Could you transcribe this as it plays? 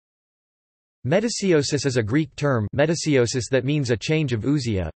Metousiosis is a Greek term metousiosis that means a change of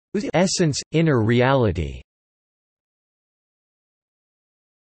ousia, essence, inner reality.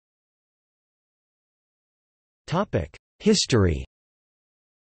 History.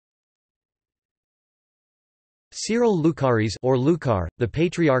 Cyril Lucaris or Lucar, the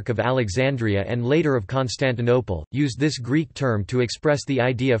Patriarch of Alexandria and later of Constantinople, used this Greek term to express the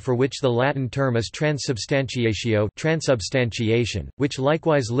idea for which the Latin term is transubstantiatio, transubstantiation, which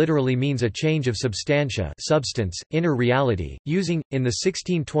likewise literally means a change of substantia, substance, inner reality, using, in the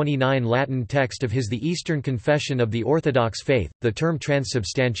 1629 Latin text of his The Eastern Confession of the Orthodox Faith, the term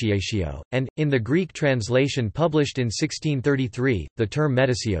transubstantiatio, and, in the Greek translation published in 1633, the term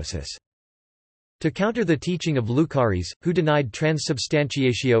metousiosis. To counter the teaching of Lucaris, who denied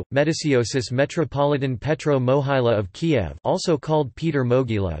transubstantiatio, metousiosis, Metropolitan Petro Mohyla of Kiev, also called Peter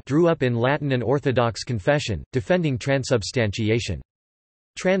Mogila, drew up in Latin an Orthodox confession, defending transubstantiation.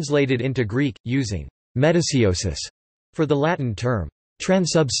 Translated into Greek, using metousiosis for the Latin term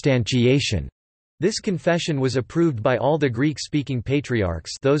transubstantiation. This confession was approved by all the Greek-speaking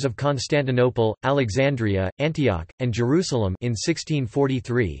patriarchs, those of Constantinople, Alexandria, Antioch, and Jerusalem in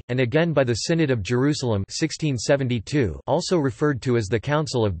 1643, and again by the Synod of Jerusalem 1672, also referred to as the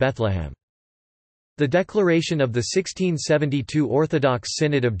Council of Bethlehem. The declaration of the 1672 Orthodox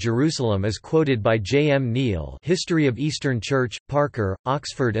Synod of Jerusalem is quoted by J. M. Neal, History of Eastern Church, Parker,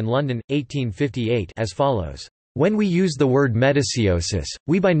 Oxford and London, 1858, as follows. When we use the word metousiosis,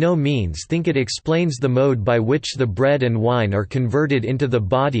 we by no means think it explains the mode by which the bread and wine are converted into the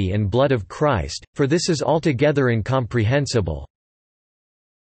body and blood of Christ, for this is altogether incomprehensible.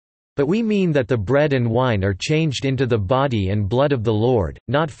 But we mean that the bread and wine are changed into the body and blood of the Lord,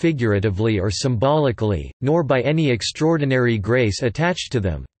 not figuratively or symbolically, nor by any extraordinary grace attached to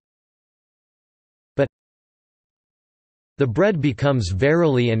them. The bread becomes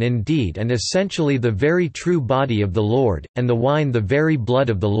verily and indeed and essentially the very true body of the Lord, and the wine the very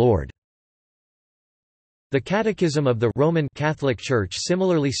blood of the Lord." The Catechism of the Roman Catholic Church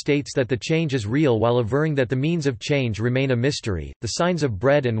similarly states that the change is real while averring that the means of change remain a mystery. The signs of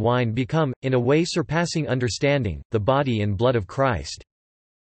bread and wine become, in a way surpassing understanding, the body and blood of Christ.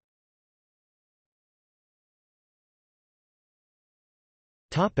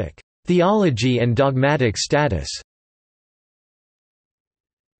 Theology and dogmatic status.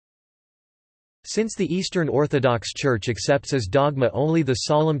 Since the Eastern Orthodox Church accepts as dogma only the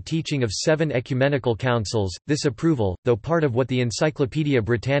solemn teaching of 7 ecumenical councils, this approval, though part of what the Encyclopaedia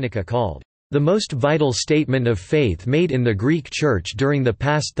Britannica called, "the most vital statement of faith made in the Greek Church during the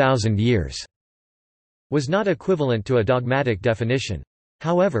past 1,000 years," was not equivalent to a dogmatic definition.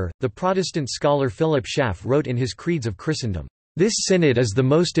 However, the Protestant scholar Philip Schaff wrote in his Creeds of Christendom, "This synod is the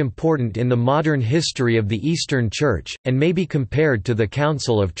most important in the modern history of the Eastern Church, and may be compared to the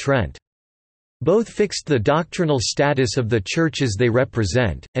Council of Trent. Both fixed the doctrinal status of the churches they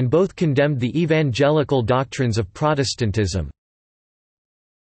represent, and both condemned the evangelical doctrines of Protestantism.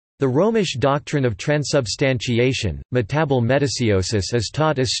 The Romish doctrine of transubstantiation, metousiosis, is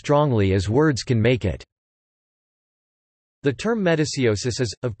taught as strongly as words can make it." The term metousiosis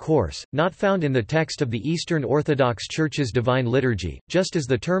is, of course, not found in the text of the Eastern Orthodox Church's Divine Liturgy, just as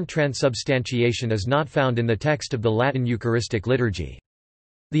the term transubstantiation is not found in the text of the Latin Eucharistic Liturgy.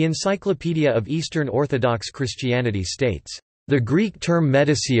 The Encyclopedia of Eastern Orthodox Christianity states, "The Greek term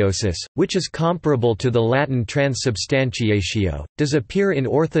metousiosis, which is comparable to the Latin transubstantiatio, does appear in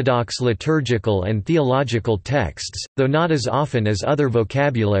Orthodox liturgical and theological texts, though not as often as other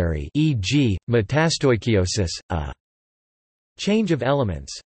vocabulary, e.g., metastoikiosis, a change of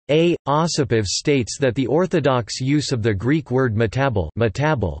elements." A. Osipov states that the Orthodox use of the Greek word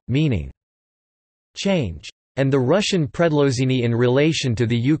metabol, meaning change, and the Russian predlozhenie in relation to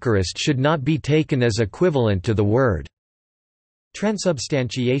the Eucharist should not be taken as equivalent to the word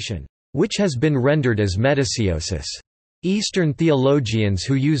transubstantiation, which has been rendered as metousiosis. Eastern theologians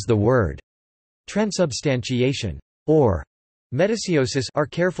who use the word transubstantiation or metousiosis are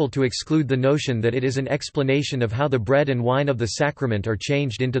careful to exclude the notion that it is an explanation of how the bread and wine of the sacrament are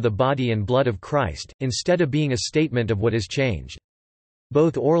changed into the body and blood of Christ, instead of being a statement of what is changed.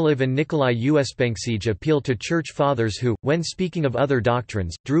 Both Orlov and Nikolai Uspensky appeal to Church Fathers who, when speaking of other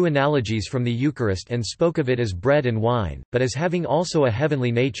doctrines, drew analogies from the Eucharist and spoke of it as bread and wine, but as having also a heavenly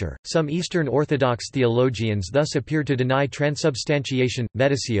nature. Some Eastern Orthodox theologians thus appear to deny transubstantiation,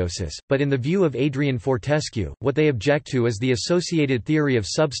 metousiosis, but in the view of Adrian Fortescue, what they object to is the associated theory of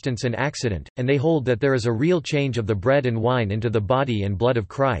substance and accident, and they hold that there is a real change of the bread and wine into the body and blood of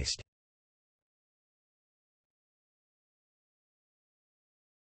Christ.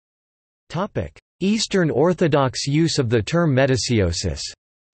 Eastern Orthodox use of the term metousiosis.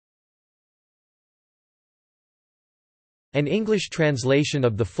 An English translation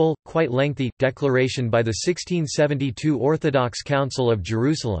of the full, quite lengthy, declaration by the 1672 Orthodox Council of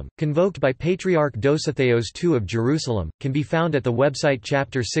Jerusalem, convoked by Patriarch Dositheos II of Jerusalem, can be found at the website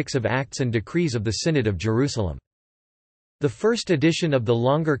Chapter 6 of Acts and Decrees of the Synod of Jerusalem. The first edition of the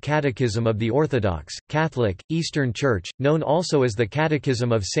longer Catechism of the Orthodox, Catholic, Eastern Church, known also as the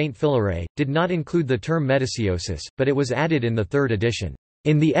Catechism of Saint Philaret, did not include the term metousiosis, but it was added in the third edition.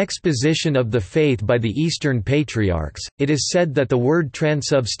 In the exposition of the faith by the Eastern Patriarchs, it is said that the word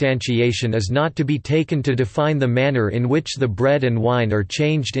transubstantiation is not to be taken to define the manner in which the bread and wine are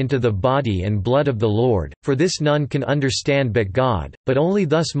changed into the body and blood of the Lord, for this none can understand but God, but only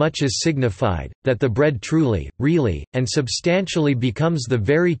thus much is signified, that the bread truly, really, and substantially becomes the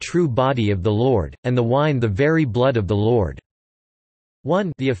very true body of the Lord, and the wine the very blood of the Lord.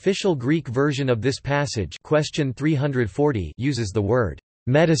 1. The official Greek version of this passage, question 340, uses the word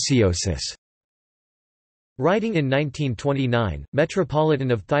metousiosis. Writing in 1929,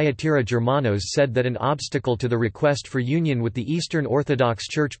 Metropolitan of Thyatira Germanos said that an obstacle to the request for union with the Eastern Orthodox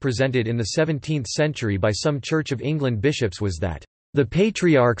Church presented in the 17th century by some Church of England bishops was that, "the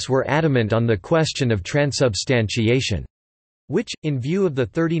patriarchs were adamant on the question of transubstantiation," which, in view of the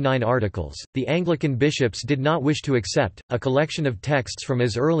 39 Articles, the Anglican bishops did not wish to accept. A collection of texts from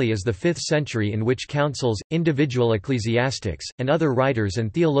as early as the 5th century in which councils, individual ecclesiastics, and other writers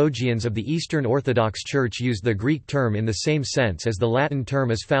and theologians of the Eastern Orthodox Church used the Greek term in the same sense as the Latin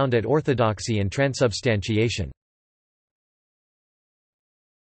term is found at orthodoxy and transubstantiation.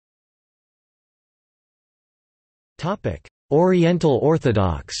 Oriental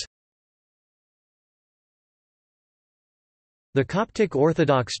Orthodox. The Coptic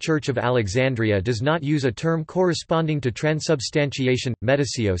Orthodox Church of Alexandria does not use a term corresponding to transubstantiation,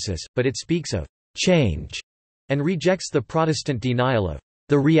 metousiosis, but it speaks of change, and rejects the Protestant denial of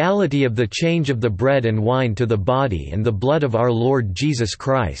the reality of the change of the bread and wine to the body and the blood of our Lord Jesus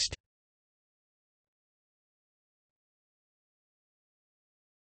Christ.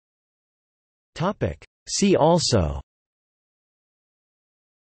 See also: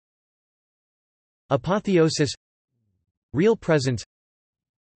 apotheosis, real presence,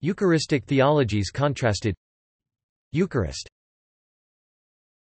 Eucharistic theologies contrasted, Eucharist.